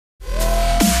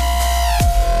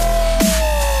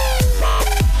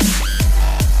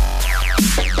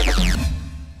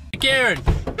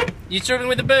You struggling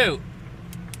with the boot?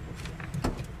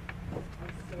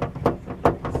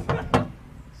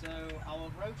 So our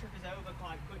road trip is over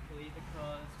quite quickly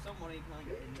because somebody can't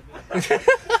get in the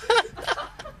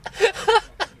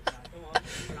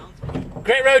boot.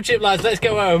 Great road trip, lads. Let's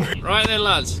go home. Right then,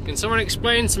 lads. Can someone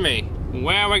explain to me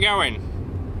where we're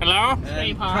going? Hello?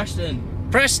 Preston.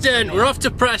 Preston. We're off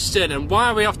to Preston. And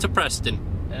why are we off to Preston?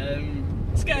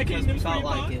 Because we felt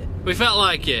like it. We felt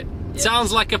like it. Yep.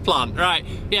 Sounds like a plan. Right.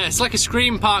 Yeah, it's like a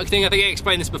Scream Park thing. I think I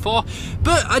explained this before.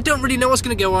 But I don't really know what's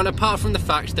going to go on apart from the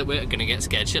fact that we're going to get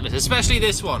scared shitless. Especially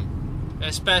this one.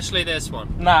 Especially this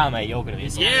one. Nah, mate, you're going to be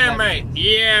scared. Yeah, mate.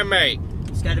 Yeah, mate.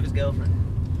 I'm scared of his girlfriend.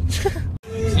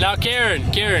 Now, Kieran,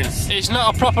 it's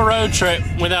not a proper road trip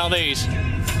without these.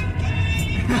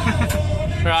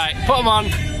 Right, put them on.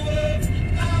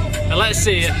 And let's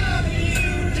see you.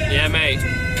 Yeah, mate.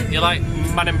 You're like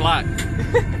Man in Black.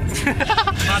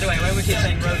 By the way, when we keep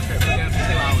saying road trip, we're going for 2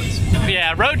 hours.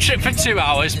 Yeah, road trip for 2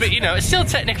 hours, but you know, it's still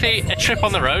technically a trip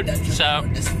on the road, so...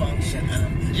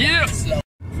 Yeah!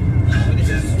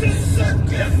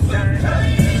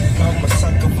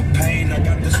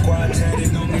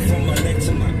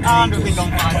 And we've been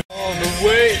gone fine. All the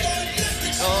way,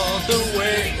 all the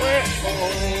way, we're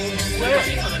home.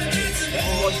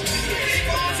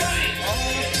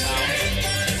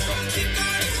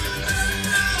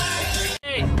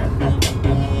 Hey.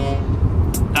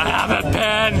 I have a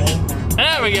pen.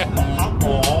 There we go.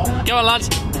 Go on, lads.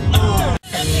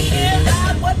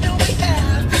 What do we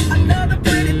have? Another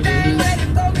pretty thing ready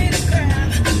for me to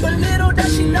grab. But little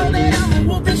does she know that I'm a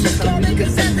wolf and she's calling.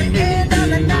 Cause at the end of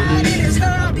the night it is her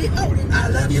I'll be holding. I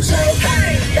love you so,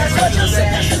 hey, that's what you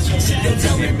said. You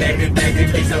tell me, baby, baby,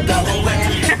 please don't go away.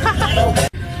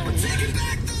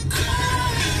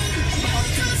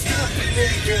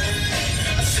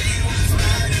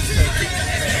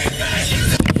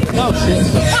 Oh shit.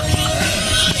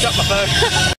 Shut my phone.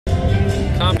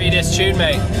 Can't be this tune,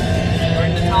 mate. We're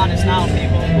in the TARDIS now,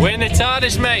 people. We're in the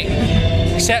TARDIS, mate.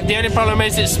 Except the only problem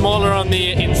is it's smaller on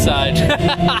the inside.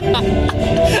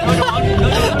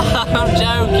 I'm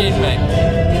joking, mate.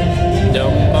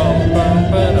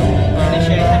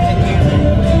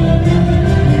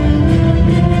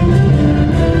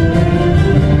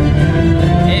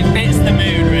 It fits the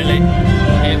mood, really.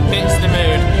 It fits the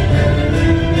mood.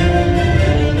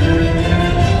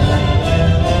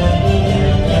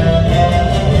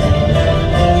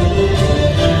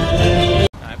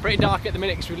 Pretty dark at the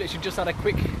minute because we literally just had a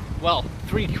quick, well,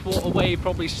 3/4 way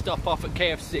probably stop off at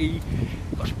KFC.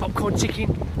 Got some popcorn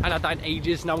chicken and I've done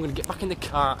ages. Now I'm going to get back in the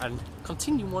car and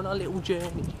continue on our little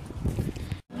journey.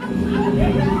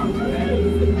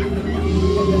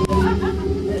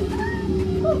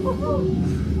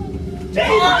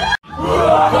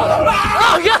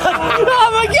 Oh god! Oh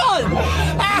my god!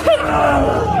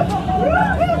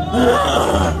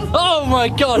 Oh my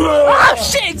god! Oh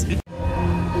shit!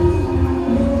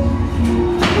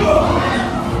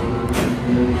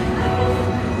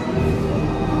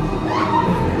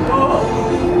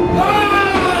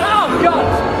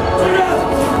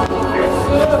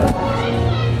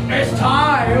 It's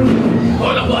time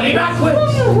for the bloody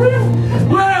backwards.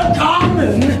 Well,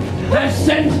 Carmen has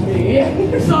sent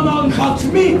me some uncooked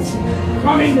meat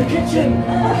from in the kitchen.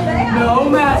 No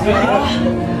matter,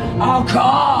 I'll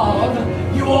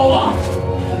carve you all off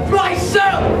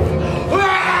myself.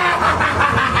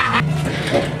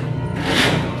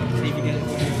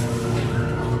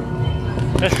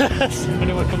 See if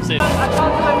anyone comes in. I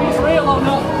can't tell if he's real or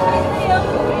not.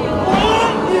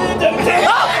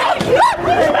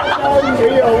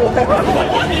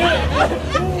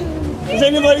 Has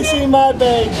anybody seen my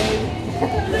baby?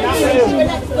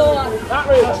 Next door. That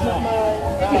really is not mine.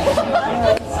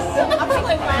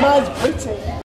 Mine's pretty.